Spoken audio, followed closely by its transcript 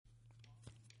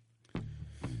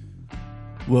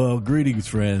Well, greetings,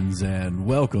 friends, and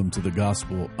welcome to the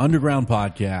Gospel Underground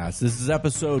Podcast. This is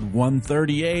episode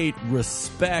 138,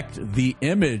 Respect the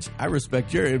Image. I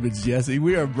respect your image, Jesse.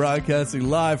 We are broadcasting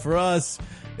live for us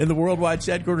in the worldwide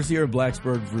headquarters here in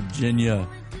Blacksburg, Virginia.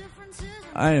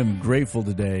 I am grateful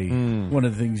today. One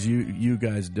of the things you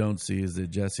guys don't see is that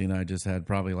Jesse and I just had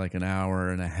probably like an hour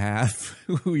and a half.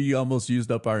 We almost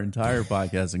used up our entire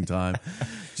podcasting time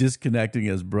just connecting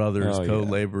as brothers,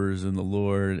 co-laborers in the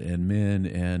Lord and men,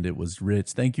 and it was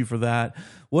rich. Thank you for that.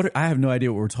 I have no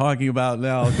idea what we're talking about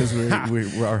now because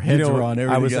our heads are on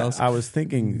everything else. I was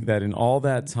thinking that in all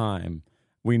that time,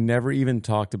 we never even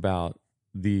talked about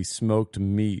the smoked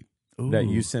meat that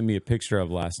you sent me a picture of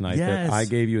last night that I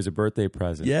gave you as a birthday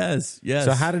present. Yes.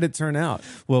 So how did it turn out?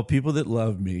 Well, people that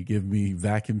love me give me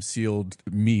vacuum sealed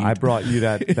meat. I brought you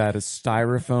that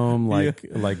styrofoam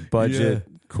like budget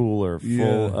cooler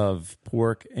full of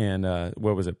pork and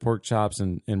what was it? Pork chops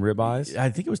and ribeyes? I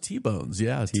think it was T-bones.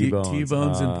 Yeah, T-bones,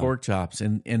 T-bones and pork chops,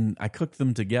 and I cooked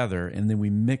them together, and then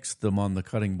we mixed them on the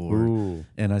cutting board. Ooh.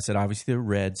 And I said, obviously, the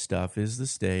red stuff is the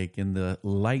steak, and the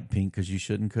light pink because you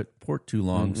shouldn't cook pork too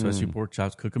long. So I see pork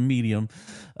chops, cook them medium.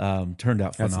 Turned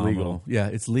out phenomenal. That's legal. Yeah,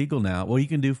 it's legal now. Well, you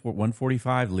can do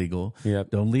 145 legal.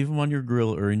 Yep. Don't leave them on your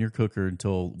grill or in your cooker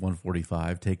until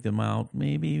 145. Take them out,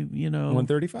 maybe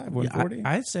 135, 140.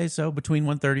 I'd say so, between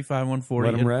 135 and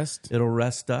 140. Let them rest. It'll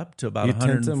rest up to about You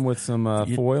 100. tint them with some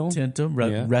foil. Tint them,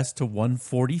 rest to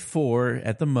 144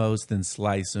 at the most, then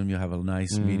slice them. You'll have a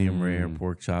nice medium rare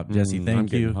pork chop. Jesse,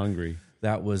 thank you. I'm hungry.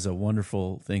 That was a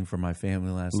wonderful thing for my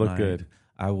family last Look night. good.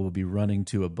 I will be running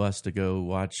to a bus to go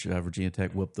watch Virginia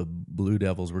Tech whoop the Blue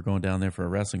Devils. We're going down there for a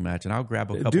wrestling match, and I'll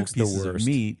grab a couple pieces of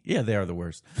meat. Yeah, they are the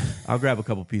worst. I'll grab a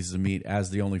couple pieces of meat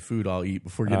as the only food I'll eat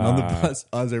before getting on the bus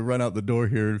as I run out the door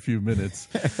here in a few minutes.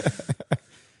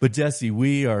 But Jesse,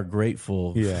 we are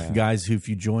grateful, guys, who if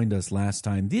you joined us last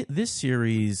time. This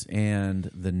series and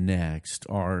the next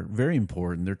are very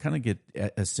important. They're kind of get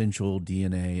essential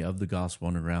DNA of the Gospel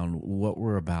Underground. What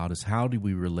we're about is how do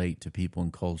we relate to people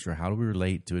and culture? How do we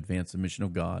relate to advance the mission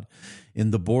of God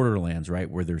in the borderlands, right,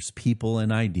 where there's people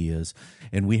and ideas,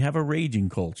 and we have a raging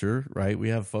culture, right? We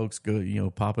have folks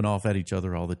popping off at each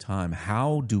other all the time.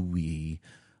 How do we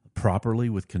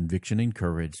properly, with conviction and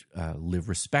courage, live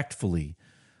respectfully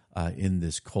in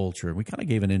this culture? We kind of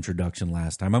gave an introduction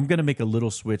last time. I'm going to make a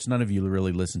little switch. None of you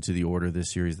really listened to the order of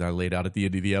this series that I laid out at the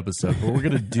end of the episode. But we're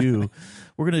going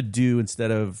to do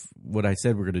instead of what I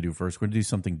said we're going to do first, we're going to do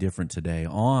something different today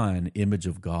on image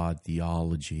of God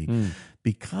theology.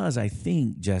 Because I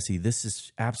think, Jesse, this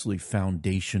is absolutely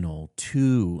foundational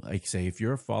to, like, say, if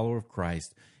you're a follower of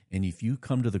Christ, and if you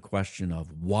come to the question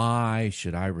of why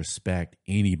should I respect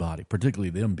anybody, particularly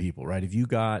them people, right? If you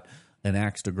got an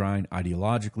axe to grind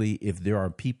ideologically, if there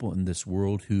are people in this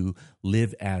world who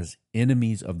live as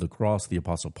enemies of the cross, the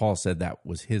Apostle Paul said that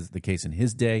was the case in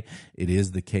his day. It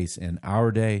is the case in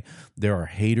our day. There are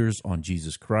haters on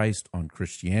Jesus Christ, on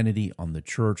Christianity, on the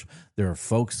church. There are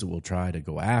folks that will try to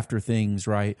go after things,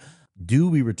 right? Do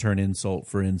we return insult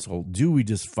for insult? Do we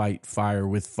just fight fire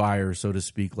with fire, so to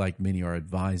speak, like many are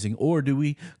advising? Or do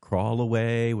we crawl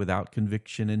away without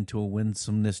conviction into a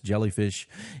winsomeness jellyfish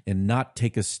and not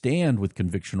take a stand with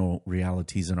convictional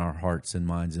realities in our hearts and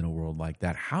minds in a world like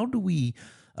that? How do we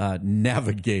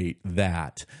navigate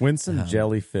that? Winsome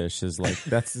jellyfish is like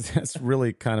that's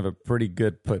really kind of a pretty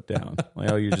good put down. Like,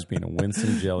 you're just being a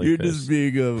winsome jellyfish. You're just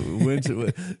being a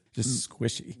winsome, just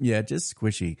squishy. Yeah, just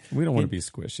squishy. We don't want to be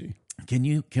squishy. Can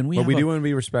we? But we do want to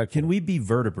be respectful. Can we be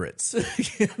vertebrates?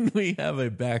 Can we have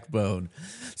a backbone?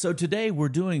 So today we're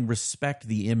doing respect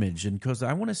the image, and because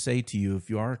I want to say to you, if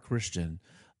you are a Christian,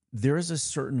 there is a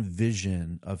certain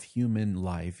vision of human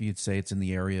life. You'd say it's in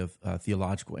the area of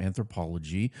theological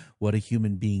anthropology, what a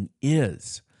human being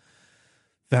is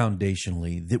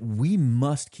foundationally, that we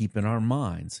must keep in our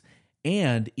minds.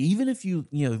 And even if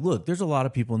look, there's a lot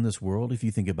of people in this world, if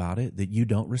you think about it, that you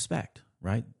don't respect,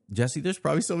 right? Jesse, there's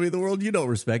probably somebody in the world you don't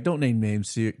respect. Don't name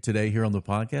names today here on the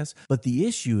podcast. But the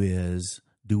issue is,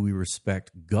 do we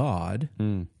respect God?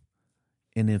 And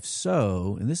if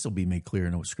so, and this will be made clear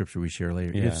in a scripture we share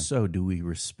later, if so, do we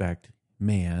respect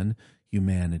man,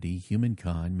 humanity,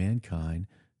 humankind, mankind,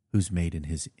 who's made in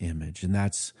his image? And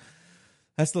that's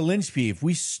the linchpin. If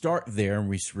we start there and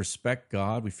we respect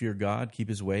God, we fear God, keep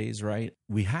his ways, right?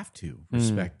 We have to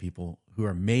respect people who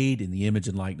are made in the image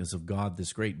and likeness of God,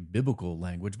 this great biblical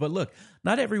language. But look,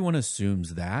 not everyone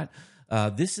assumes that.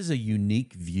 This is a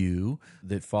unique view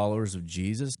that followers of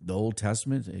Jesus, the Old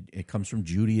Testament, it comes from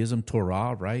Judaism,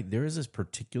 Torah, right? There is this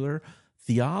particular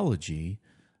theology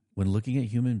when looking at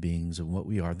human beings and what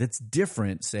we are that's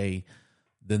different, say,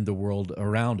 than the world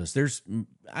around us. There's,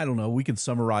 I don't know, we can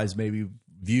summarize maybe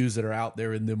views that are out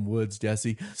there in them woods,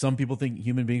 Jesse. Some people think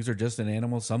human beings are just an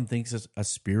animal. Some think it's a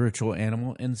spiritual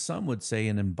animal. And some would say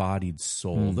an embodied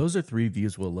soul. Those are 3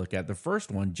 views we'll look at. The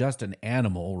first one, just an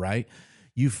animal, right?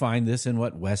 You find this in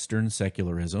what Western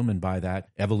secularism, and by that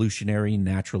evolutionary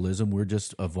naturalism, we're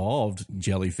just evolved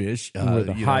jellyfish. We're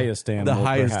the highest animal, the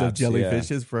highest perhaps, of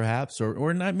jellyfishes, perhaps,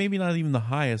 or not, maybe not even the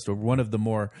highest, or one of the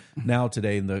more now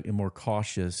today in more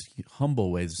cautious,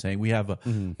 humble ways of saying we have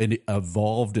an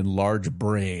evolved and large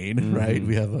brain, right?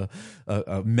 We have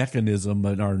a mechanism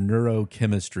in our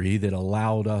neurochemistry that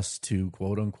allowed us to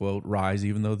quote unquote rise,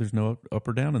 even though there's no up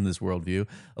or down in this worldview,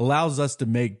 allows us to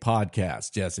make podcasts,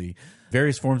 Jesse.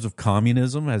 Various forms of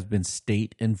communism has been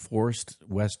state-enforced.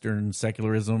 Western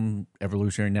secularism,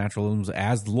 evolutionary naturalism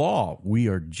as law. We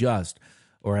are just,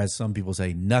 or as some people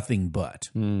say, nothing but.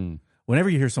 Whenever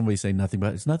you hear somebody say nothing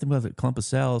but, it's nothing but a clump of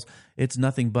cells. It's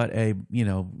nothing but a,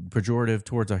 pejorative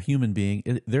towards a human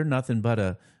being. They're nothing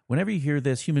but whenever you hear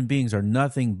this, human beings are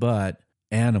nothing but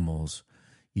animals.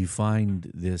 You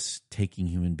find this taking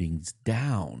human beings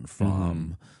down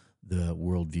from the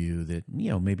worldview that,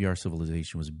 maybe our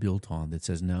civilization was built on, that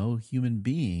says, no, human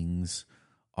beings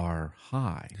are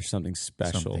high. There's something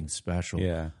special.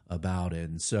 About it.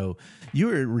 And so you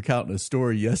were recounting a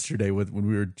story yesterday when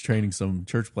we were training some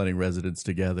church planting residents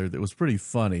together that was pretty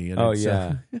funny. And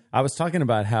I was talking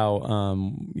about how,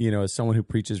 as someone who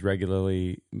preaches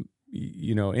regularly,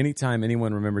 anytime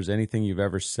anyone remembers anything you've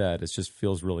ever said, it just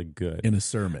feels really good. In a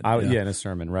sermon. In a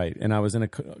sermon, right. And I was in a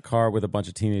car with a bunch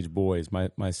of teenage boys,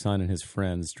 my son and his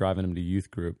friends, driving him to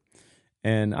youth group.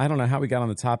 And I don't know how we got on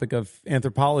the topic of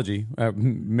anthropology,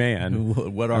 man.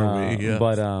 What are we? Yeah.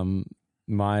 But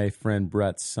my friend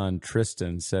Brett's son,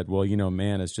 Tristan, said, well,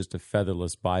 man is just a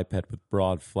featherless biped with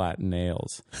broad, flat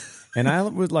nails. And I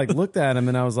was looked at him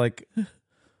and I was like,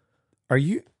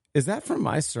 is that from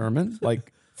my sermon?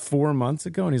 4 months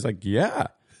ago? And he's like, yeah.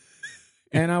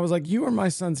 And I was like, you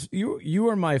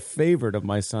are my favorite of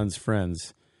my son's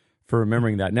friends for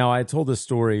remembering that. Now, I told this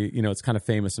story, it's kind of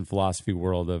famous in philosophy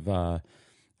world of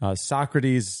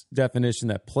Socrates' definition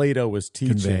that Plato was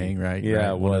teaching. Conveying, right? Yeah,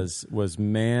 right. was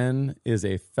man is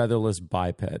a featherless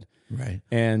biped. Right.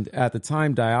 And at the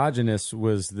time, Diogenes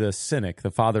was the cynic,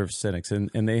 the father of cynics. And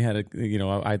they had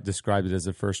I described it as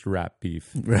the first rap beef.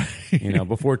 Right.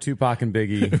 Before Tupac and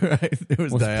Biggie. Right. There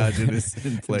was Diogenes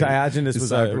in play. Diogenes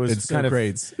was kind of,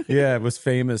 it was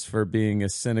famous for being a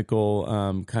cynical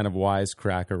kind of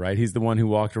wisecracker, right? He's the one who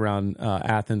walked around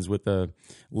Athens with a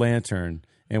lantern.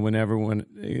 And whenever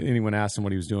anyone asked him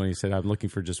what he was doing, he said, I'm looking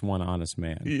for just one honest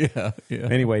man. Yeah.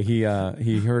 Anyway, he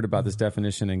heard about this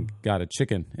definition and got a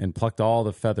chicken and plucked all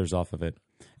the feathers off of it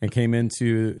and came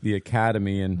into the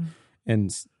academy and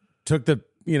took the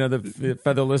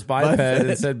featherless biped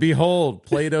and said, behold,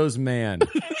 Plato's man.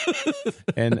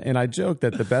 and I joked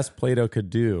that the best Plato could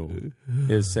do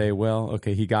is say, well,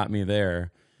 okay, he got me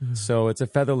there. So it's a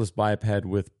featherless biped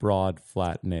with broad,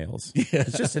 flat nails. Yeah.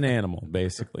 It's just an animal,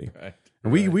 basically. Right.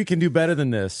 We can do better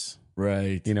than this,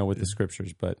 right? With the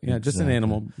scriptures, but just an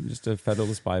animal, just a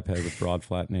featherless biped with broad,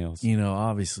 flat nails.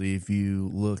 Obviously, if you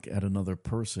look at another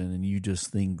person and you just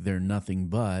think they're nothing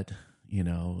but,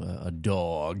 a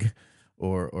dog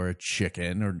or a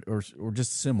chicken or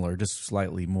just similar, just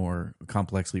slightly more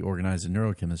complexly organized in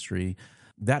neurochemistry,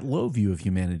 that low view of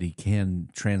humanity can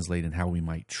translate in how we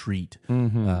might treat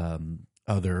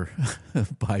other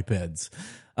bipeds.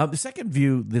 The second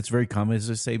view that's very common is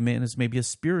to say man is maybe a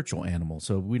spiritual animal.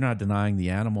 So we're not denying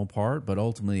the animal part, but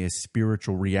ultimately a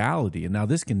spiritual reality. And now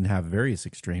this can have various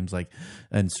extremes,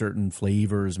 and certain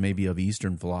flavors maybe of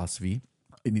Eastern philosophy.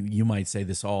 You might say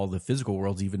the physical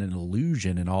world's even an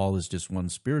illusion, and all is just one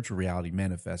spiritual reality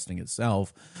manifesting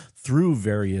itself through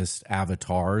various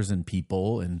avatars and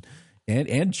people and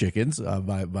chickens,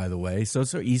 by the way. So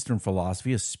Eastern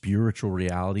philosophy, a spiritual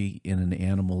reality in an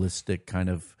animalistic kind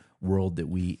of world that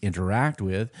we interact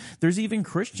with. There's even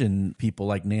Christian people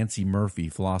like Nancy Murphy,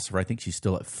 philosopher, I think she's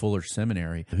still at Fuller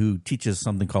Seminary, who teaches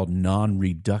something called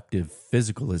non-reductive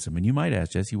physicalism. And you might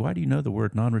ask, Jesse, why do you know the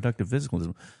word non-reductive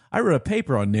physicalism? I wrote a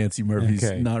paper on Nancy Murphy's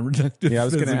non-reductive physicalism. Yeah, I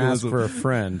was going to ask for a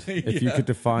friend if you could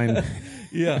define.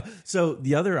 Yeah. So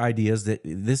the other idea is that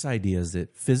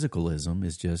physicalism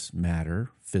is just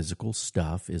matter. Physical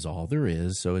stuff is all there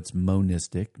is. So it's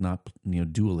monistic, not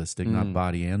dualistic, not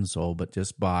body and soul, but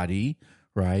just body,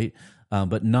 right?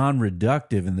 But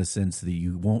non-reductive in the sense that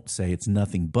you won't say it's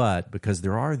nothing but, because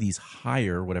there are these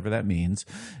higher, whatever that means,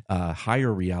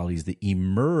 higher realities that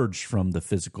emerge from the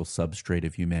physical substrate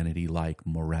of humanity, like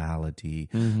morality,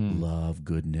 love,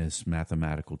 goodness,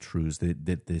 mathematical truths,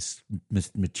 that this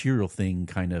material thing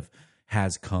kind of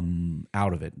has come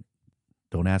out of it.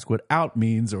 Don't ask what out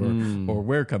means or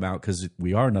where come out, because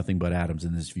we are nothing but atoms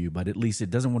in this view, but at least it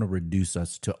doesn't want to reduce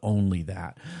us to only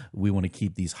that. We want to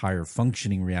keep these higher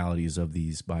functioning realities of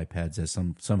these bipeds as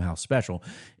somehow special.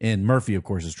 And Murphy, of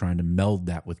course, is trying to meld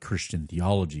that with Christian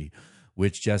theology,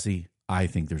 which, Jesse, I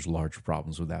think there's large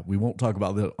problems with that. We won't talk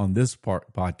about that on this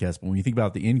podcast, but when you think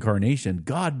about the incarnation,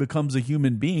 God becomes a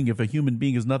human being. If a human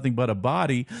being is nothing but a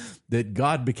body, that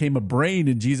God became a brain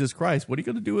in Jesus Christ. What are you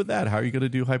going to do with that? How are you going to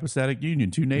do hypostatic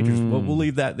union, two natures? Well, we'll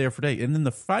leave that there for today. And then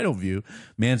the final view,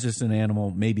 man's just an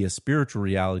animal, maybe a spiritual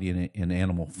reality in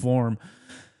animal form,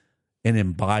 an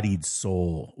embodied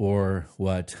soul, or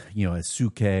what, a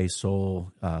suke,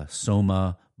 soul,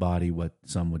 soma, body, what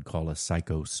some would call a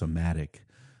psychosomatic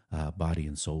body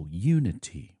and soul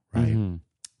unity, right?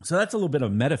 So that's a little bit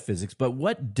of metaphysics, but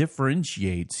what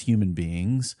differentiates human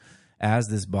beings as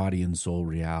this body and soul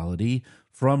reality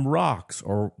from rocks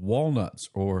or walnuts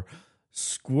or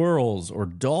squirrels or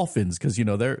dolphins? Because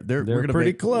they're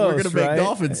pretty close. We're going to make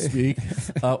dolphins speak,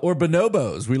 or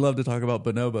bonobos. We love to talk about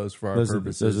bonobos for our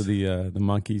purposes. Those are the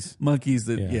monkeys. Monkeys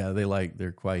that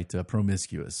they're quite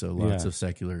promiscuous. So lots of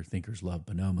secular thinkers love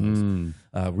bonobos.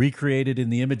 Recreated in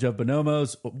the image of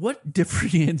bonobos. What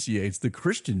differentiates the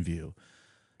Christian view?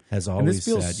 Has always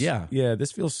said,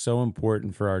 this feels so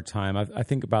important for our time. I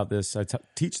think about this. I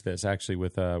teach this actually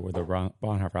with the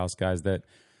Bonhoeffer House guys, that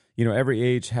every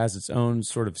age has its own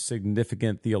sort of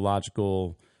significant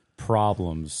theological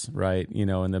problems, right?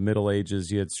 In the Middle Ages,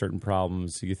 you had certain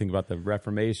problems. You think about the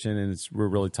Reformation, and we're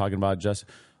really talking about just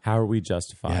how are we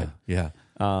justified? Yeah.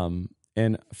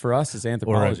 And for us as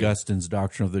anthropologists, or Augustine's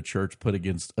doctrine of the church put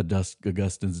against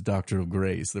Augustine's doctrine of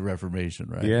grace, the Reformation,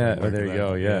 right? Yeah, there you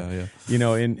go.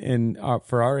 Yeah.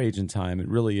 For our age and time, it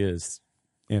really is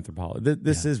anthropology.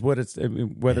 This is what it's,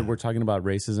 whether we're talking about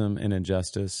racism and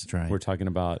injustice, we're talking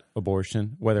about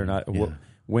abortion, whether or not,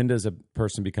 when does a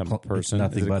person become a person?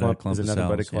 Is it nothing but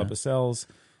a clump of cells?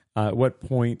 At what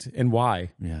point and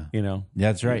why?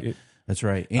 That's right. That's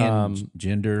right. And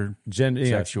gender,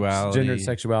 sexuality. Gender and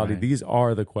sexuality. Right. These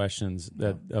are the questions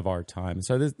of our time.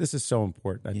 So this is so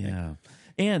important, I think.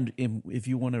 And if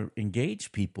you want to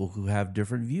engage people who have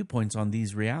different viewpoints on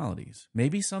these realities,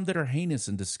 maybe some that are heinous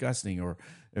and disgusting, or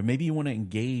maybe you want to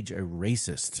engage a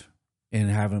racist and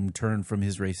have him turn from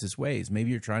his racist ways.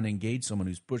 Maybe you're trying to engage someone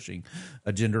who's pushing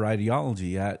a gender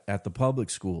ideology at the public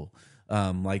school.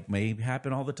 Like may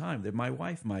happen all the time, that my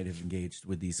wife might have engaged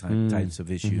with these types of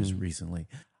issues recently.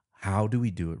 How do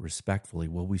we do it respectfully?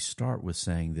 Well, we start with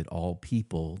saying that all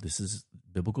people, this is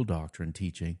biblical doctrine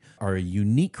teaching, are a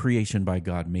unique creation by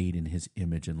God, made in his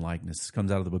image and likeness. This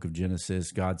comes out of the book of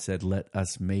Genesis. God said, let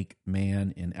us make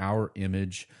man in our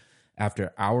image,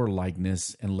 after our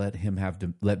likeness, and let them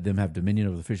have dominion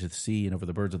over the fish of the sea, and over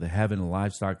the birds of the heaven, and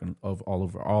livestock, and of all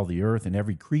over all the earth, and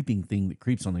every creeping thing that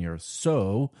creeps on the earth.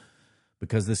 So,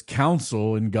 because this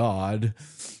counsel in God,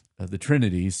 the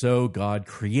Trinity, so God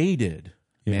created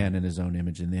man in his own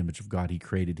image. In the image of God, he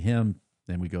created him.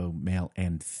 Then we go male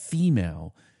and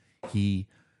female. He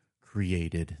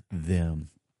created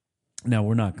them. Now,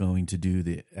 we're not going to do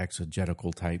the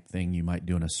exegetical type thing you might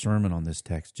do in a sermon on this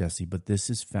text, Jesse, but this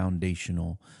is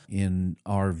foundational in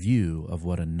our view of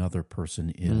what another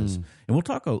person is. And we'll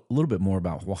talk a little bit more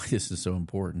about why this is so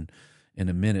important in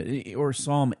a minute. Or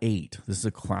Psalm 8. This is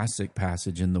a classic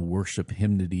passage in the worship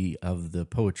hymnody of the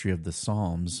poetry of the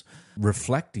Psalms,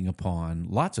 reflecting upon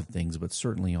lots of things, but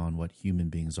certainly on what human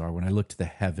beings are. When I look to the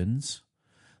heavens,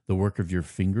 the work of your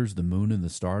fingers, the moon and the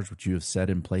stars, which you have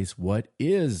set in place, what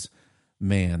is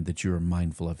man that you are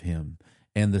mindful of him,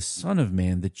 and the Son of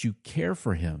Man that you care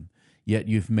for him? Yet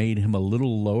you've made him a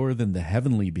little lower than the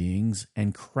heavenly beings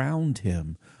and crowned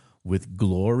him with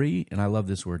glory, and I love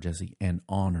this word, Jesse, and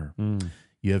honor.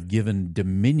 You have given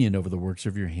dominion over the works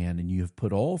of your hand, and you have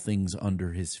put all things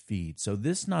under his feet. So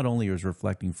this not only is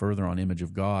reflecting further on image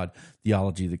of God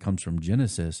theology that comes from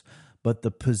Genesis, but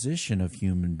the position of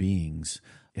human beings.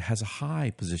 It has a high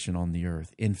position on the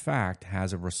earth. In fact,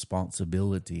 has a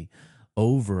responsibility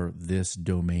over this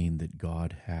domain that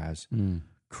God has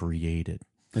created.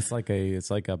 It's like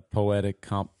a poetic,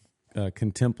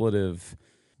 contemplative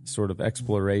sort of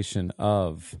exploration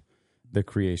of the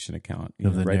creation account,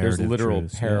 right? There's literal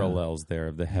parallels there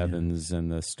of the heavens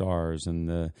and the stars and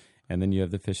then you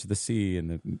have the fish of the sea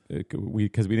and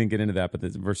because we didn't get into that, but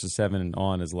verses 7 and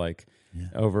on is like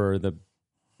over the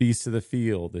beasts of the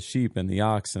field, the sheep and the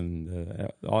oxen,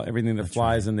 everything that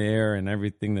flies in the air and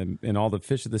everything and all the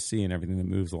fish of the sea and everything that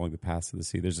moves along the paths of the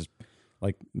sea. There's just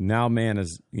like now man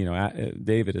is,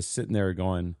 David is sitting there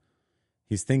going,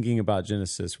 he's thinking about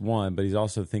Genesis 1, but he's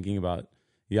also thinking about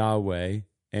Yahweh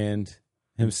and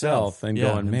himself and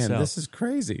going, man, this is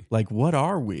crazy. Like, what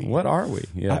are we? What are we?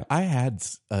 Yeah. I had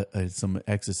some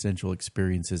existential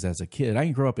experiences as a kid. I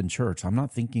didn't grow up in church. I'm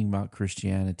not thinking about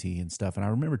Christianity and stuff. And I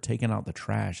remember taking out the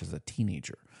trash as a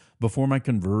teenager before my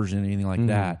conversion, anything like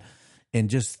that. And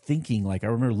just thinking, like, I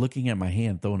remember looking at my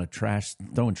hand, throwing trash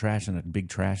in a big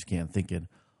trash can, thinking,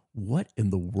 what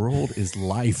in the world is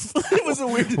life? It was a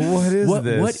weird. This?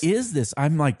 What is this?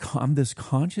 I'm this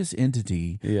conscious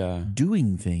entity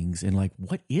doing things, and like,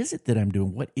 what is it that I'm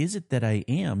doing? What is it that I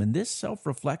am? And this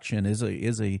self-reflection is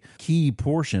a key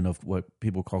portion of what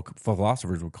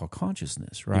philosophers would call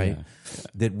consciousness, right? Yeah.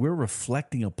 That we're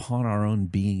reflecting upon our own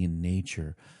being and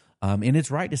nature. And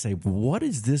it's right to say, what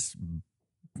is this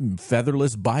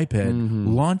featherless biped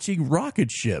launching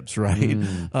rocket ships, right?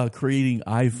 Creating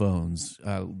iPhones,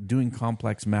 doing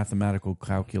complex mathematical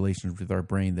calculations with our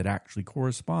brain that actually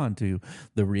correspond to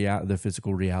the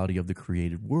physical reality of the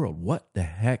created world. What the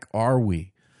heck are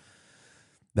we?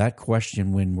 That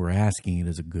question, when we're asking it,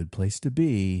 is a good place to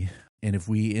be. And if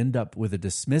we end up with a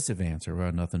dismissive answer,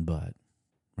 well, nothing but,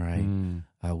 right?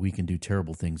 We can do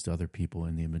terrible things to other people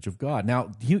in the image of God.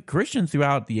 Now, Christians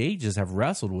throughout the ages have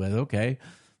wrestled with, okay,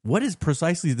 what does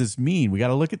precisely this mean? We got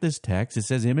to look at this text. It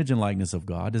says image and likeness of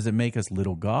God. Does it make us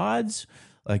little gods?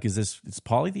 Like, it's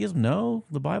polytheism? No,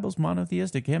 the Bible's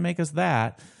monotheistic. It can't make us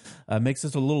that. Makes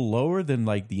us a little lower than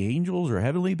like the angels or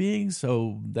heavenly beings.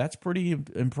 So that's pretty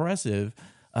impressive.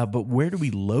 But where do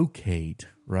we locate,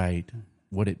 right,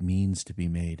 what it means to be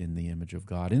made in the image of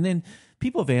God? And then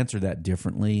people have answered that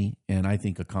differently, and I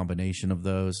think a combination of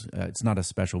those. It's not a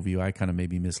special view. I kind of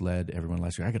maybe misled everyone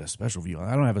last year. I got a special view.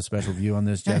 I don't have a special view on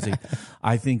this, Jesse.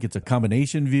 I think it's a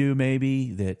combination view,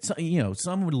 maybe, that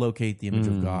some would locate the image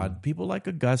of God. People like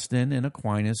Augustine and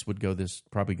Aquinas would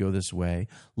probably go this way,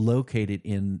 locate it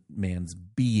in man's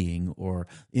being, or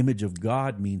image of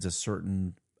God means a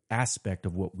certain aspect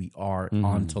of what we are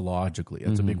ontologically.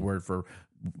 That's a big word for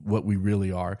what we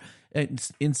really are. And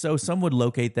so some would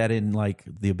locate that in like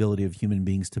the ability of human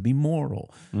beings to be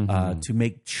moral, to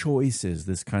make choices,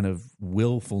 this kind of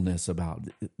willfulness about,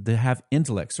 to have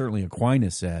intellect. Certainly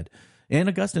Aquinas said, and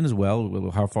Augustine as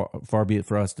well, how far be it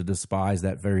for us to despise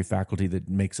that very faculty that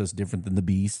makes us different than the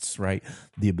beasts, right?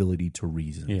 The ability to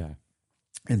reason. Yeah.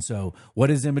 And so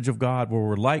what is image of God? Well,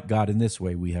 we're like God in this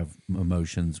way. We have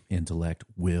emotions, intellect,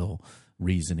 will,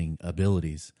 reasoning,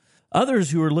 abilities.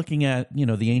 Others who are looking at,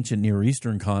 the ancient Near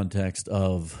Eastern context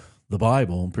of the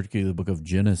Bible, and particularly the book of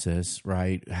Genesis,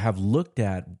 right, have looked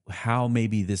at how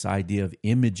maybe this idea of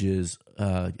images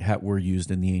were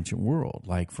used in the ancient world.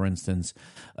 Like, for instance,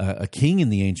 a king in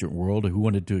the ancient world who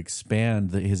wanted to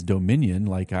expand his dominion,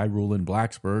 like I rule in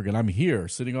Blacksburg, and I'm here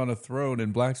sitting on a throne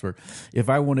in Blacksburg. If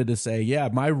I wanted to say, yeah,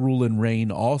 my rule and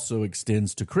reign also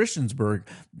extends to Christiansburg,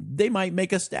 they might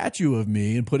make a statue of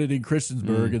me and put it in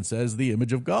Christiansburg and says the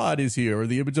image of God is here, or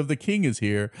the image of the king is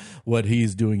here. What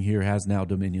he's doing here has now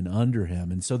dominion under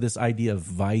him. And so this idea of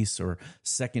vice or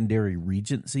secondary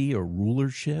regency or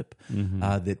rulership,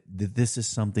 that this is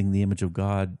something, the image of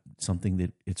God, something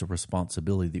that it's a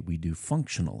responsibility that we do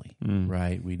functionally,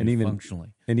 right? We do functionally.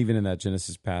 And even in that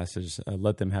Genesis passage,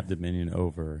 let them have dominion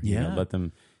over. Let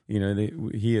them,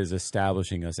 he is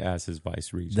establishing us as his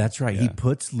vice regents. That's right. Yeah. He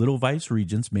puts little vice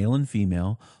regents, male and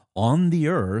female, on the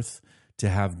earth to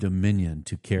have dominion,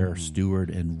 to care, steward,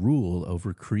 and rule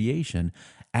over creation,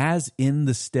 as in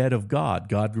the stead of God.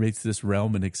 God creates this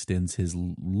realm and extends his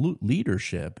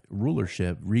leadership,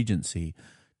 rulership, regency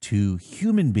to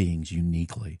human beings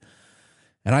uniquely.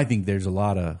 And I think there's you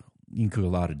can cook a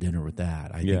lot of dinner with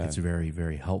that. I think it's very,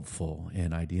 very helpful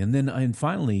an idea. And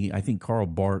finally, I think Karl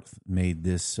Barth made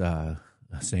this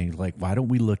saying, like, why don't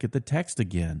we look at the text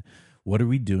again? What are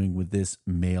we doing with this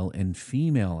male and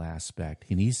female aspect?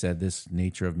 And he said this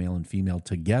nature of male and female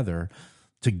together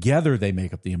they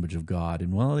make up the image of God.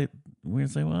 And we're going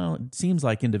to say, well, it seems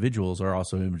like individuals are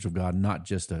also image of God, not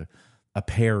just a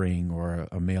pairing or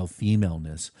a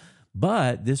male-femaleness.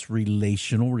 But this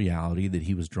relational reality that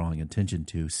he was drawing attention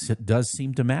to does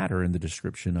seem to matter in the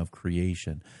description of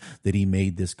creation, that he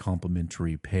made this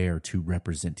complementary pair to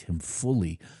represent him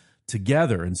fully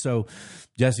together. And so,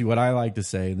 Jesse, what I like to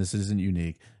say, and this isn't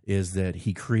unique, is that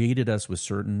he created us with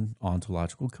certain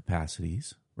ontological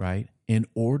capacities, right, in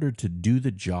order to do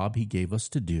the job he gave us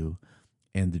to do,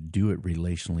 and to do it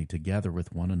relationally together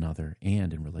with one another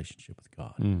and in relationship with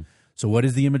God. So what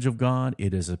is the image of God?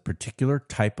 It is a particular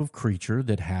type of creature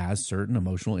that has certain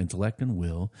emotional intellect and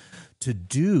will to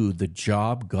do the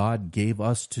job God gave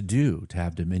us to do, to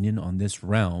have dominion on this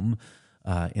realm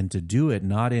and to do it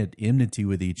not at enmity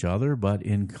with each other, but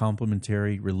in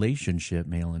complementary relationship,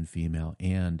 male and female,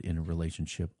 and in a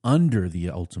relationship under the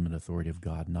ultimate authority of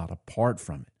God, not apart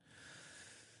from it.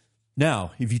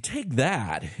 Now, if you take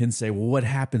that and say, well, what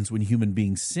happens when human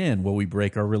beings sin? Well, we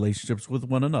break our relationships with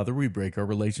one another. We break our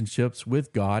relationships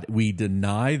with God. We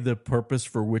deny the purpose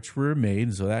for which we're made.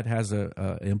 And so that has an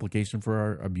implication for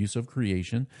our abuse of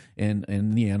creation and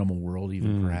the animal world,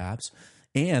 even perhaps.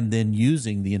 And then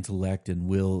using the intellect and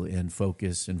will and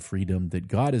focus and freedom that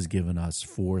God has given us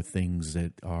for things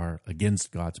that are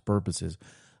against God's purposes,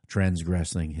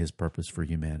 transgressing his purpose for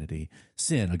humanity.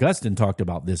 Sin. Augustine talked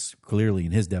about this clearly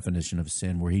in his definition of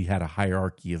sin, where he had a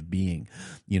hierarchy of being,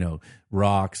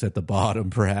 rocks at the bottom,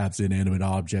 perhaps inanimate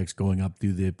objects going up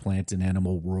through the plant and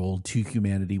animal world to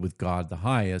humanity with God the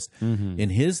highest.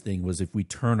 And his thing was, if we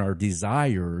turn our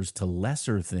desires to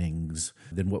lesser things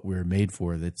than what we're made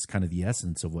for, that's kind of the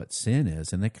essence of what sin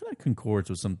is. And that kind of concords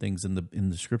with some things in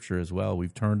the scripture as well.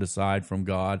 We've turned aside from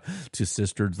God to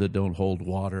cisterns that don't hold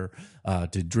water,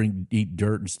 to eat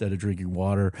dirt instead of drinking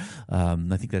water.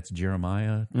 I think that's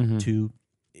Jeremiah 2.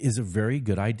 Is a very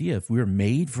good idea. If we are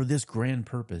made for this grand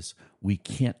purpose, we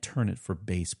can't turn it for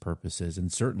base purposes.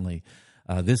 And certainly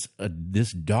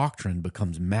this doctrine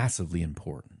becomes massively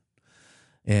important.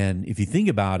 And if you think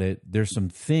about it, there's some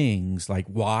things like,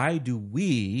 why do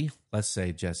we, let's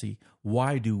say, Jesse,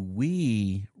 why do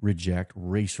we reject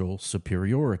racial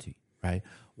superiority, right?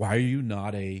 Why are you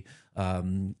not a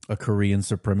Korean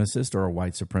supremacist or a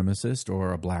white supremacist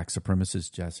or a black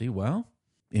supremacist, Jesse? Well,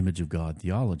 image of God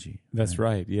theology. That's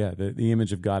right. Yeah. The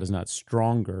image of God is not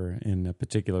stronger in a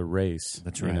particular race.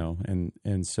 That's right.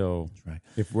 And so that's right.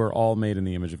 If we're all made in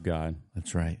the image of God,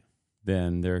 that's right,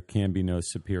 then there can be no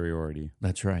superiority.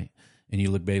 That's right. And you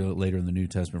look later in the New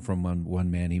Testament, from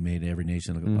one man he made every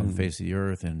nation on the face of the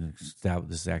earth, and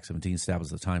this is Acts 17,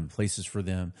 established the time and places for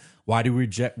them. Why do we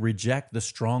reject the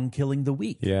strong killing the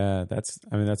weak? Yeah, that's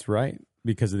right.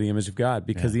 Because of the image of God.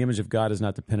 Because the image of God is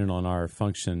not dependent on our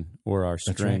function or our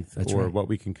strength or what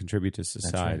we can contribute to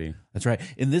society. That's right.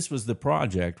 And this was the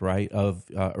project, right, of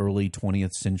early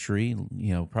 20th century,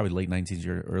 probably late 19th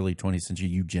century, early 20th century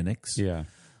eugenics. Yeah.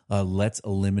 Let's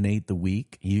eliminate the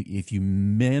weak. If you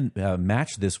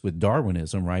match this with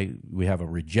Darwinism, right? We have a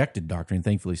rejected doctrine.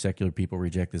 Thankfully, secular people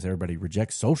reject this. Everybody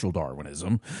rejects social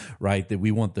Darwinism, right? That we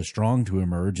want the strong to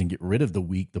emerge and get rid of the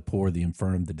weak, the poor, the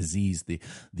infirm, the diseased,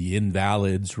 the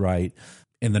invalids, right?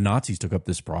 And the Nazis took up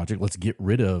this project. Let's get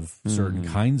rid of certain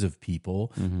kinds of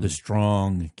people, the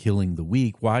strong killing the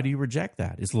weak. Why do you reject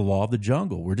that? It's the law of the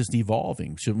jungle. We're just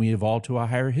evolving. Shouldn't we evolve to a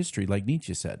higher history, like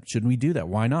Nietzsche said? Shouldn't we do that?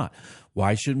 Why not?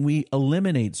 Why shouldn't we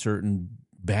eliminate certain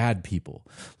bad people?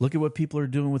 Look at what people are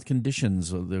doing with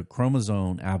conditions, the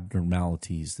chromosome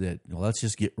abnormalities, let's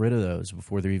just get rid of those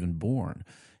before they're even born.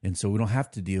 And so we don't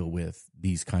have to deal with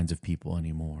these kinds of people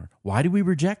anymore. Why do we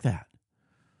reject that?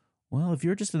 Well, if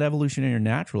you're just an evolutionary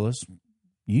naturalist,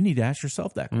 you need to ask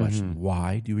yourself that question.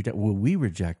 Why do you reject? Well, we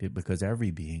reject it because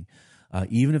every being,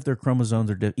 even if their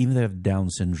chromosomes are even if they have Down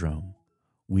syndrome,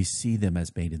 we see them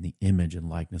as made in the image and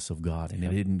likeness of God. And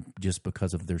it isn't just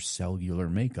because of their cellular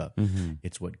makeup.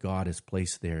 It's what God has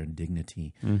placed there in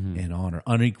dignity and honor.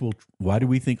 Why do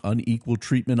we think unequal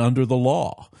treatment under the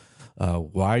law?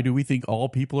 Why do we think all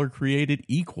people are created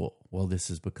equal? Well, this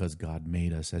is because God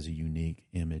made us as a unique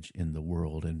image in the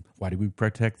world. And why do we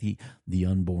protect the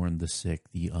unborn, the sick,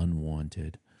 the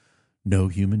unwanted? No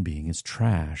human being is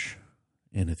trash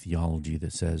in a theology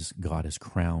that says God has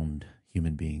crowned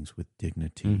human beings with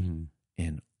dignity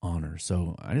and honor.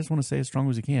 So I just want to say as strong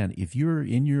as you can, if you're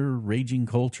in your raging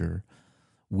culture,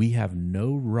 we have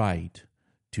no right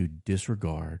to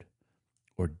disregard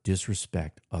or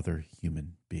disrespect other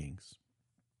human beings.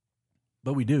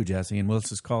 But we do, Jesse, and let's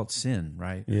just call it sin,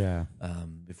 right? Yeah.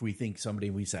 If we think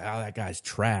we say, oh, that guy's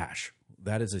trash,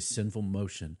 that is a sinful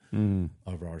motion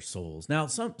of our souls. Now,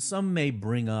 some may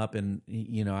bring up, and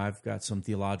I've got some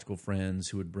theological friends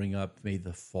who would bring up maybe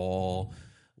the fall.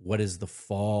 What has the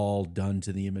fall done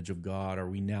to the image of God? Are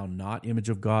we now not image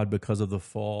of God because of the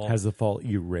fall? Has the fall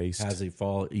erased? Has the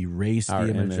fall erased our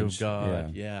the image of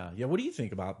God? Yeah. What do you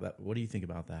think about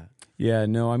that? Yeah,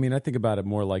 no, I mean, I think about it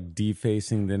more like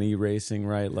defacing than erasing,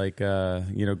 right? Like,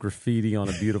 graffiti on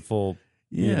a beautiful,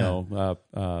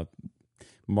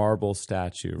 marble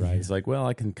statue, right? It's like, well,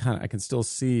 I can still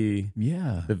see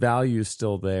the value is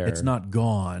still there. It's not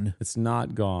gone. It's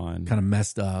not gone. Kind of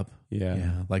messed up.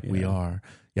 Yeah. Like we are.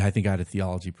 Yeah, I think I had a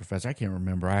theology professor. I can't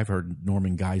remember. I've heard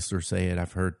Norman Geisler say it.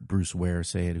 I've heard Bruce Ware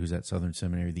say it, who's at Southern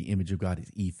Seminary. The image of God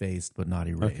is effaced but not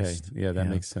erased. Okay, yeah, that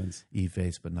makes sense.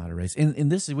 Effaced but not erased.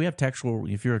 And this is, we have textual.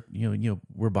 If you're,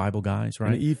 we're Bible guys,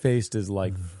 right? And effaced is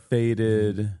like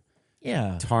faded,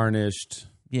 tarnished,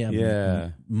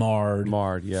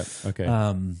 marred. Yeah, okay.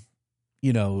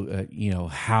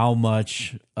 How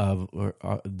much of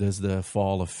does the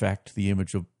fall affect the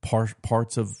image of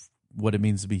parts of what it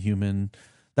means to be human?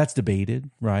 That's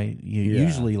debated, right?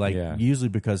 Usually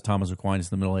because Thomas Aquinas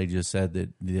in the Middle Ages said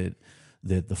that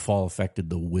the fall affected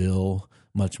the will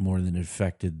much more than it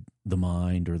affected the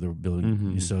mind or the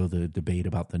ability. So the debate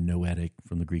about the noetic,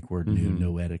 from the Greek word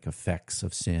noetic effects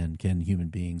of sin. Can human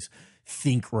beings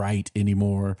think right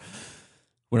anymore?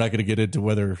 We're not going to get into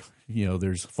whether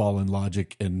there's fallen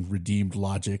logic and redeemed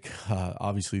logic.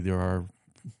 Obviously, there are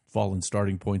fallen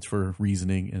starting points for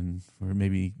reasoning and or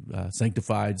maybe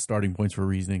sanctified starting points for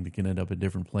reasoning that can end up in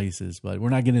different places. But we're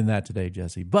not getting into that today,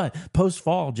 Jesse. But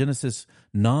post-fall, Genesis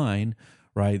 9,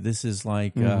 right? This is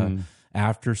like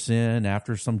after sin,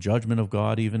 after some judgment of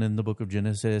God, even in the book of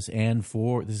Genesis. And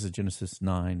this is Genesis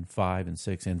 9, 5, and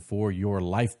 6. And for your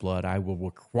lifeblood, I will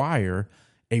require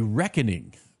a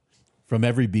reckoning. From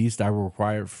every beast, I will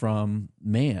require from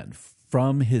man.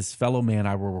 From his fellow man,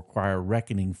 I will require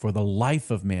reckoning for the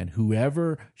life of man.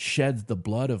 Whoever sheds the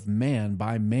blood of man,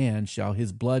 by man shall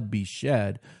his blood be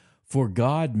shed. For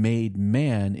God made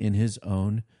man in his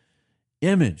own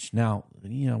image. Now,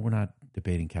 we're not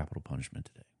debating capital punishment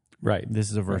today. Right. This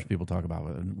is a verse people talk about.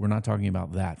 We're not talking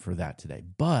about that today.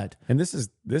 But this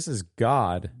is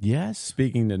God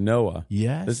speaking to Noah.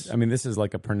 Yes. This is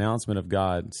like a pronouncement of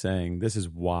God saying this is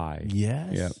why. Yes.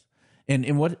 Yep.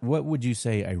 And what would you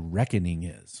say a reckoning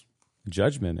is?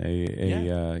 Judgment.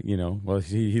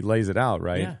 He lays it out,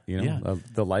 right?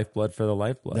 The lifeblood for the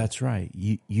lifeblood. That's right.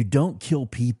 You don't kill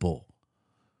people.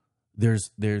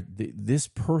 This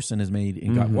person is made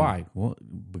in God. Why? Well,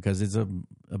 because it's a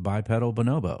bipedal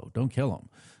bonobo. Don't kill him.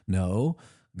 No,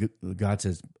 God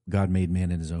says God made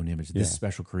man in his own image. This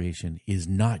special creation is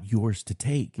not yours to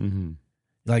take.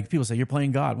 Like people say, you're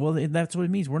playing God. Well, that's what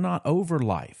it means. We're not over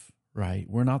life, right?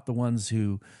 We're not the ones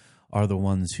who are the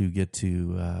ones who get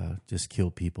to just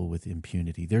kill people with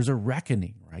impunity. There's a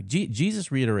reckoning, right?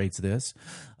 Jesus reiterates this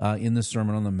in the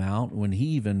Sermon on the Mount when he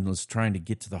even was trying to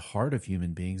get to the heart of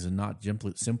human beings and not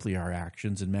simply our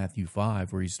actions in Matthew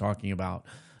 5, where he's talking about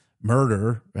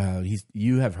murder.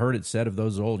 You have heard it said of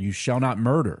those old, you shall not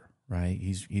murder, right?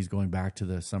 He's going back to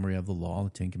the summary of the law, the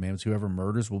Ten Commandments. Whoever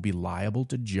murders will be liable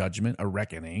to judgment, a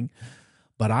reckoning.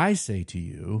 But I say to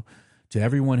you, to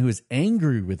everyone who is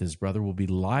angry with his brother will be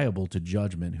liable to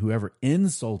judgment. Whoever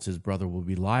insults his brother will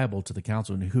be liable to the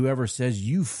council. And whoever says,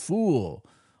 you fool,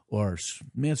 or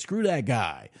man, screw that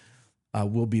guy,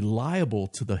 will be liable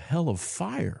to the hell of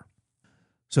fire.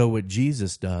 So what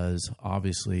Jesus does,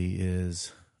 obviously,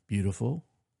 is beautiful,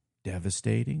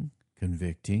 devastating,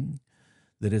 convicting,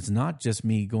 that it's not just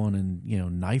me going and,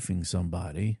 knifing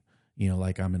somebody,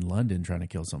 like I'm in London trying to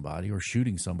kill somebody, or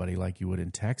shooting somebody like you would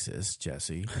in Texas,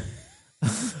 Jesse.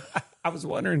 I was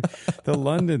wondering, the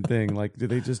London thing, like, do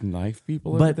they just knife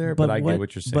people over there? But I get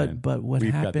what you're saying. But what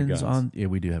happens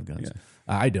we do have guns. Yeah.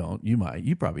 I don't. You might.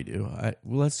 You probably do. Well,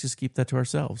 let's just keep that to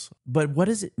ourselves. But what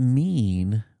does it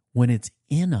mean when it's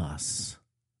in us,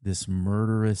 this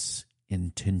murderous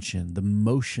intention, the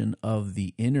motion of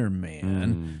the inner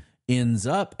man ends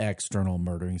up external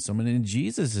murdering someone? And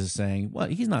Jesus is saying, well,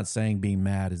 he's not saying being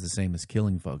mad is the same as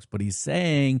killing folks, but he's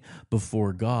saying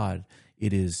before God,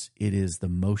 it is the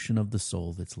motion of the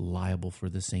soul that's liable for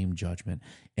the same judgment.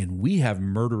 And we have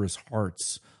murderous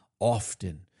hearts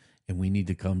often, and we need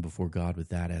to come before God with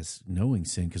that as knowing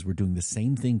sin, because we're doing the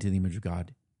same thing to the image of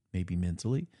God, maybe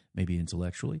mentally, maybe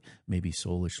intellectually, maybe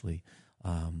soulishly,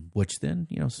 which then,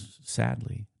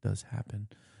 sadly does happen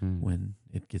when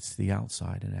it gets to the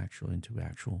outside and into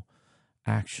actual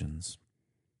actions.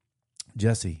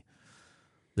 Jesse,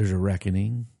 there's a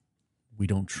reckoning. We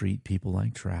don't treat people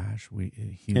like trash.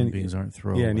 Human beings aren't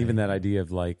throwaway. Yeah, and even that idea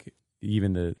of like,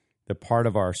 even the part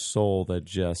of our soul that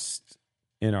just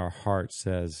in our heart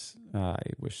says, I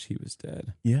wish he was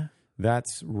dead. Yeah.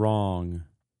 That's wrong,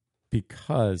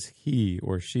 because he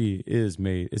or she is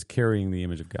carrying the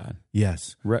image of God.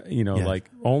 Yes.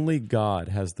 Like only God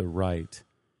has the right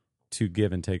to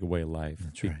give and take away life.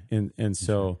 That's right. And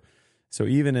so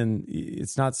even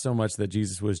it's not so much that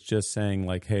Jesus was just saying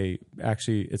like, hey,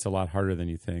 actually it's a lot harder than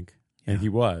you think. And he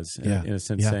was, in a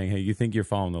sense, saying, hey, you think you're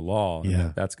following the law,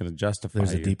 and that's going to justify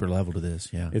There's you. a deeper level to this,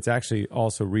 It's actually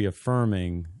also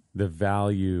reaffirming the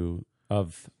value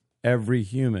of every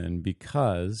human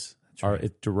because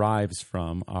it derives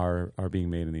from our being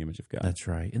made in the image of God. That's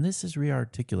right. And this is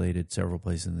rearticulated several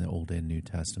places in the Old and New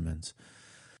Testaments.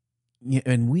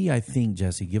 And we, I think,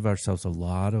 Jesse, give ourselves a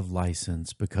lot of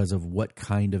license because of what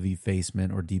kind of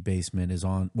effacement or debasement is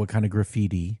on, what kind of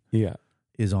graffiti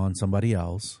is on somebody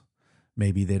else.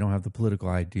 Maybe they don't have the political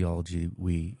ideology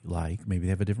we like. Maybe they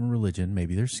have a different religion.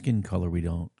 Maybe their skin color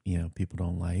people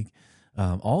don't like.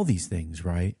 All these things,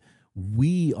 right?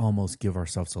 We almost give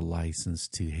ourselves a license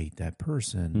to hate that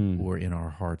person or in our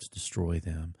hearts destroy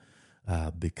them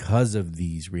because of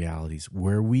these realities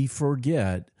where we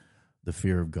forget the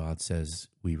fear of God says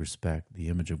we respect the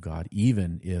image of God,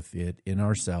 even if it in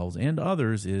ourselves and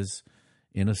others is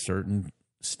in a certain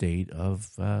state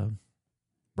of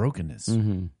brokenness.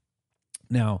 Mm-hmm.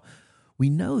 Now, we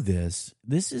know this.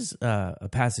 This is a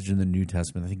passage in the New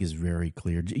Testament I think is very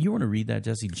clear. You want to read that,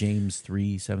 Jesse? James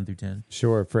 3:7-10?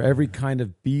 Sure. For every kind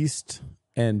of beast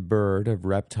and bird, of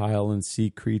reptile and sea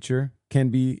creature can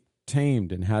be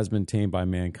tamed and has been tamed by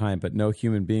mankind, but no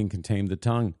human being can tame the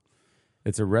tongue.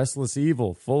 It's a restless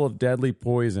evil, full of deadly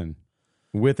poison.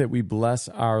 With it we bless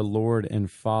our Lord and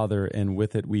Father, and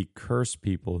with it we curse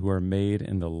people who are made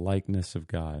in the likeness of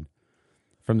God.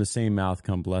 From the same mouth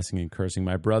come blessing and cursing.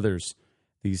 My brothers,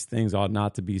 these things ought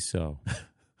not to be so.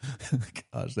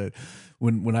 Gosh,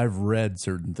 when I've read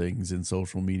certain things in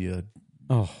social media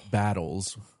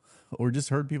battles, or just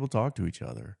heard people talk to each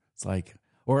other, it's like,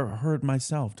 or heard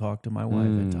myself talk to my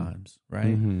wife at times,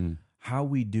 right? Mm-hmm. How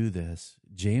we do this.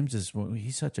 James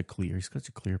he's such a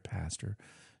clear pastor,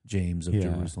 James of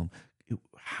Jerusalem.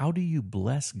 How do you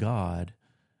bless God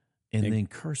and then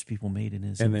curse people made in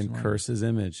his image? And then curse his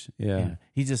image. Yeah.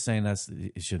 He's just saying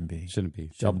it shouldn't be. Shouldn't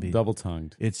be.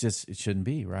 Double-tongued. It shouldn't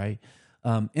be, right?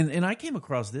 And I came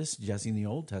across this, Jesse, in the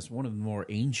Old Testament, one of the more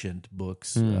ancient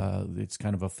books. It's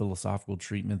kind of a philosophical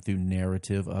treatment through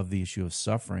narrative of the issue of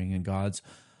suffering and God's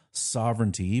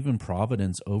sovereignty, even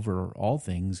providence over all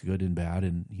things, good and bad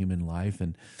in human life.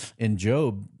 And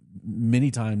Job, many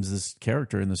times this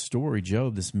character in the story,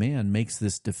 Job, this man, makes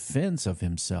this defense of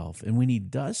himself. And when he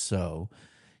does so,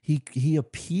 he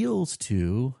appeals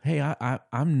to, hey,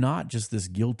 I'm not just this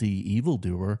guilty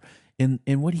evildoer. And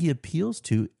what he appeals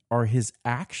to are his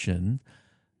action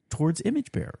towards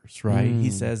image bearers, right?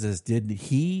 He says,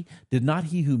 did not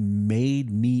he who made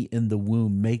me in the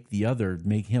womb make the other,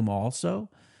 make him also?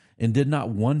 And did not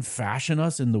one fashion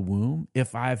us in the womb?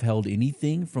 If I have held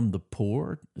anything from the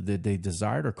poor that they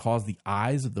desired, or caused the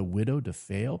eyes of the widow to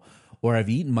fail, or have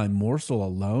eaten my morsel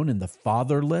alone, and the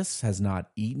fatherless has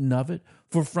not eaten of it?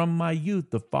 For from my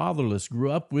youth the fatherless grew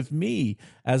up with me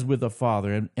as with a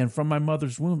father, and from my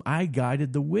mother's womb I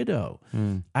guided the widow.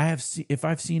 If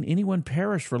I've seen anyone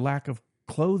perish for lack of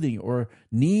clothing, or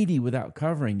needy without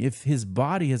covering, if his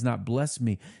body has not blessed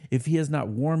me, if he has not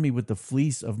warmed me with the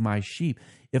fleece of my sheep,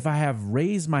 if I have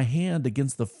raised my hand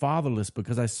against the fatherless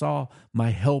because I saw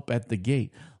my help at the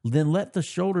gate, then let the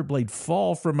shoulder blade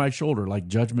fall from my shoulder, like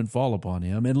judgment fall upon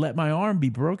him, and let my arm be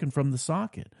broken from the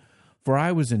socket. For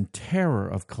I was in terror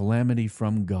of calamity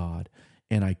from God,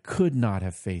 and I could not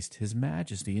have faced his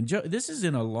majesty. And this is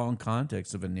in a long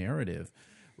context of a narrative,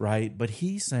 right? But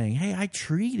he's saying, hey, I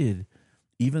treated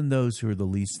even those who are the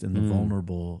least and the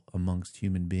vulnerable amongst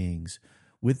human beings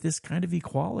with this kind of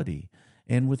equality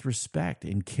and with respect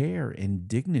and care and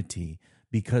dignity,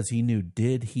 because he knew,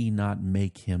 did he not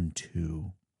make him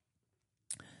too?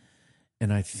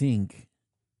 And I think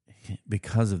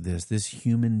because of this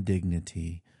human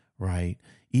dignity, right,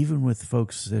 even with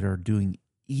folks that are doing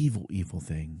evil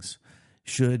things,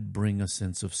 should bring a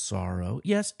sense of sorrow.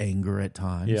 Yes, anger at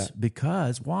times.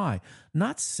 Because why?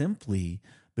 Not simply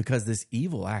because this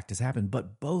evil act has happened,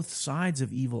 but both sides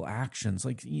of evil actions,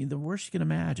 like the worst you can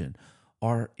imagine,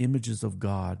 are images of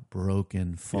God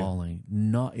broken, falling.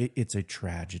 It's a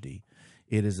tragedy.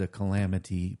 It is a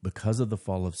calamity because of the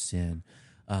fall of sin.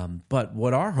 But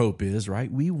what our hope is, right?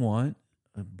 We want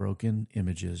broken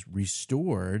images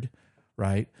restored,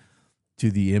 right,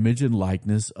 to the image and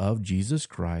likeness of Jesus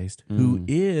Christ, who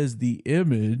is the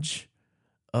image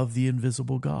of the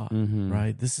invisible God,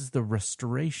 right? This is the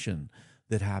restoration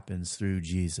that happens through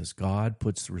Jesus. God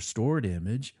puts the restored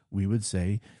image, we would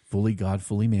say, fully God,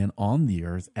 fully man, on the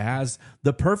earth as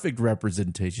the perfect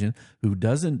representation, who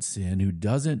doesn't sin,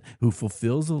 who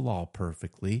fulfills the law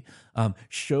perfectly,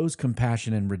 shows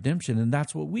compassion and redemption. And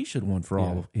that's what we should want for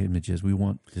all images. We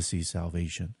want to see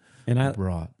salvation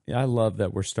brought. I love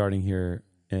that we're starting here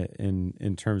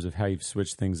in terms of how you've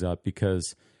switched things up,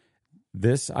 because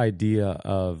this idea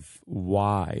of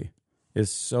why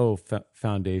is so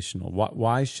foundational.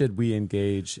 Why should we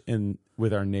engage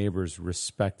with our neighbors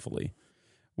respectfully?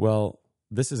 Well,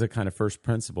 this is a kind of first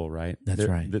principle, right? That's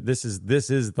right. This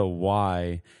is the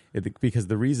why, because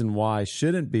the reason why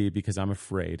shouldn't be because I'm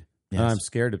afraid. Yes. And I'm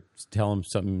scared to tell him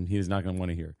something he's not going to want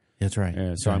to hear. That's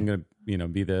right. So I'm going to,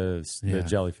 be the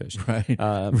jellyfish, right?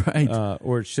 Right.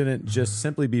 Or it shouldn't just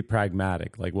simply be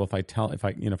pragmatic. Like, well, if I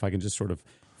can just sort of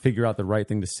figure out the right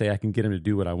thing to say, I can get him to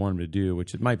do what I want him to do,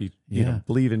 which it might be,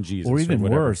 believe in Jesus. Or even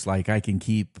worse, like I can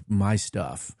keep my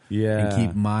stuff. And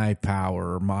keep my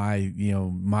power,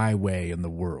 my way in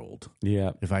the world.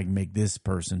 Yeah. If I can make this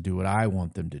person do what I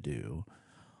want them to do.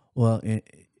 Well,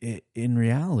 in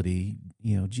reality,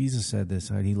 Jesus said this.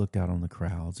 He looked out on the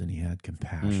crowds and he had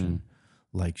compassion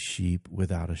like sheep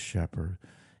without a shepherd.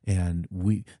 And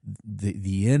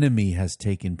the enemy has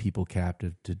taken people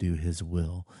captive to do his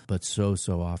will, but so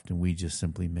often we just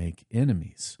simply make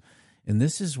enemies. And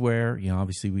this is where,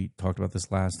 obviously we talked about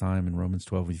this last time in Romans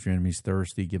 12, if your enemy's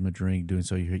thirsty, give him a drink, doing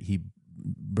so he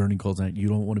burning coals on it. You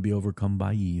don't want to be overcome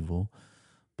by evil,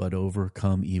 but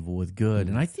overcome evil with good.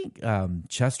 And I think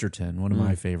Chesterton, one of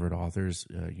my favorite authors,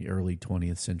 early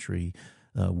 20th century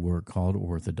work called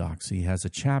Orthodoxy, has a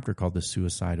chapter called The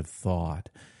Suicide of Thought.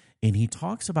 And he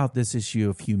talks about this issue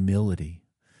of humility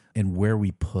and where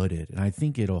we put it. And I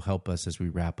think it'll help us as we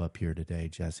wrap up here today,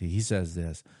 Jesse. He says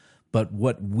this, but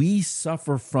what we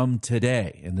suffer from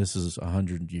today, and this is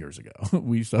 100 years ago,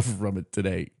 we suffer from it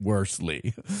today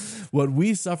worsely. What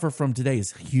we suffer from today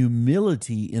is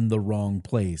humility in the wrong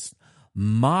place.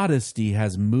 Modesty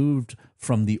has moved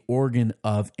from the organ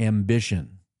of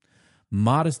ambition.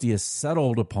 Modesty has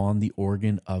settled upon the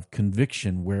organ of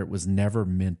conviction where it was never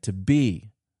meant to be.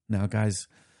 Now, guys,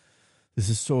 this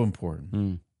is so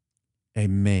important. A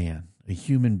man, a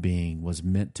human being, was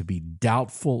meant to be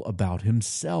doubtful about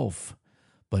himself,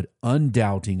 but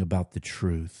undoubting about the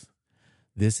truth.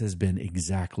 This has been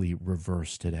exactly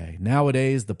reversed today.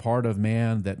 Nowadays, the part of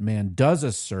man that man does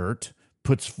assert,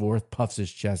 puts forth, puffs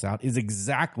his chest out, is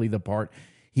exactly the part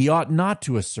he ought not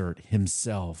to assert,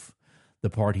 himself. The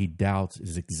part he doubts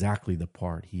is exactly the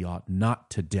part he ought not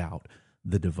to doubt,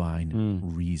 the divine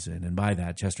reason. And by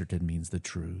that, Chesterton means the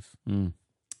truth.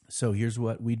 So here's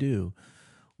what we do.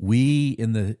 We,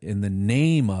 in the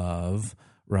name of,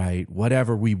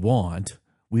 whatever we want,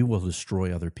 we will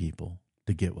destroy other people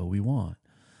to get what we want.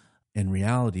 In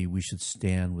reality, we should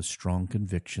stand with strong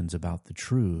convictions about the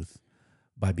truth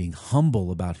by being humble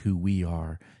about who we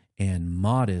are and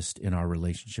modest in our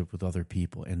relationship with other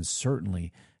people, and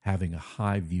certainly having a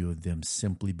high view of them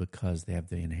simply because they have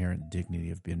the inherent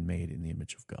dignity of being made in the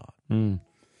image of God.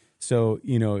 So,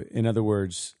 in other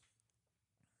words,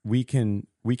 we can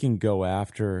go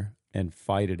after and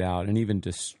fight it out and even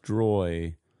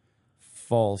destroy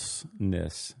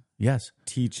falseness. Yes.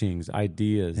 Teachings,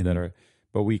 ideas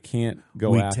but we can't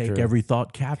go after. We take every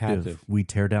thought captive. We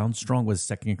tear down strong. Was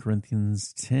 2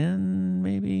 Corinthians 10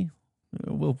 maybe?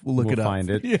 We'll look it up. Find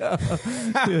it.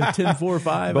 10, 4,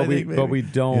 5. But we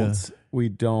don't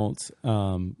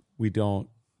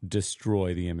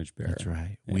destroy the image bearer. That's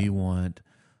right. Yeah. We want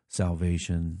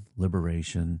salvation,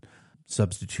 liberation,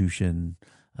 substitution,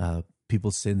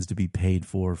 people's sins to be paid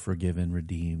for, forgiven,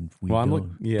 redeemed. I'm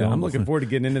looking forward to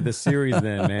getting into this series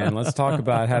then, man. Let's talk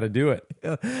about how to do it.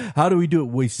 How do we do it?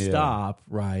 We stop,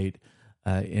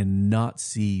 and not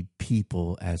see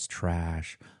people as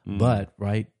trash, but,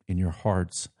 in your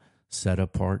hearts, set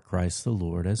apart Christ the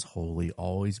Lord as holy.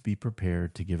 Always be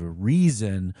prepared to give a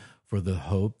reason for the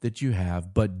hope that you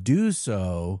have, but do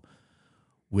so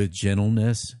with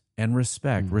gentleness and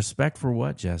respect. Respect for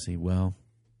what, Jesse? Well,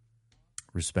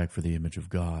 respect for the image of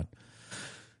God.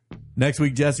 Next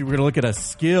week, Jesse, we're going to look at a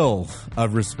skill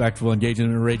of respectful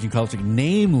engagement in a raging culture,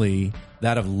 namely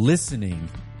that of listening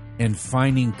and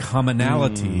finding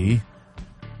commonality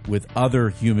with other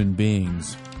human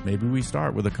beings. Maybe we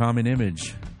start with a common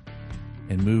image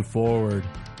and move forward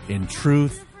in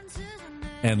truth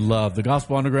and love. The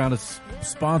Gospel Underground is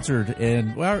sponsored,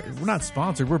 and we're not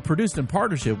sponsored. We're produced in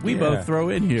partnership. We both throw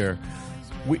in here.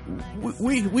 We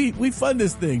fund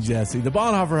this thing, Jesse. The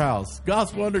Bonhoeffer House,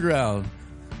 Gospel Underground,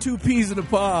 2 peas in a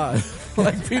pod,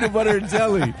 like peanut butter and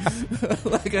jelly,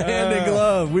 like a hand in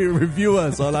glove. We review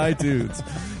us on iTunes.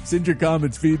 Send your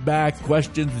comments, feedback,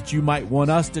 questions that you might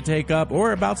want us to take up,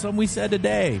 or about something we said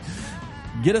today.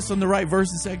 Get us on the right verse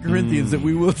in 2 Corinthians that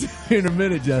we will do in a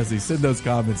minute, Jesse. Send those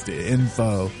comments to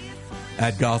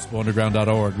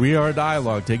info@gospelunderground.org. We are a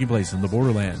dialogue taking place in the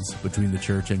borderlands between the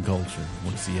church and culture. I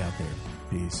want to see you out there.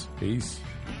 Peace. Peace.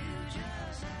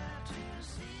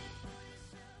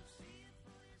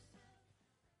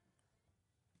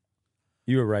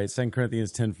 You were right. 2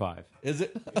 Corinthians 10:5. Is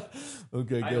it?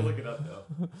 Okay, good. I had to look it up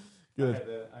though. Good.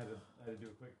 I had to do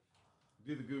a quick.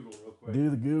 Do the Google real quick. Do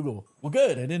the Google. Well,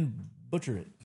 good. I didn't butcher it.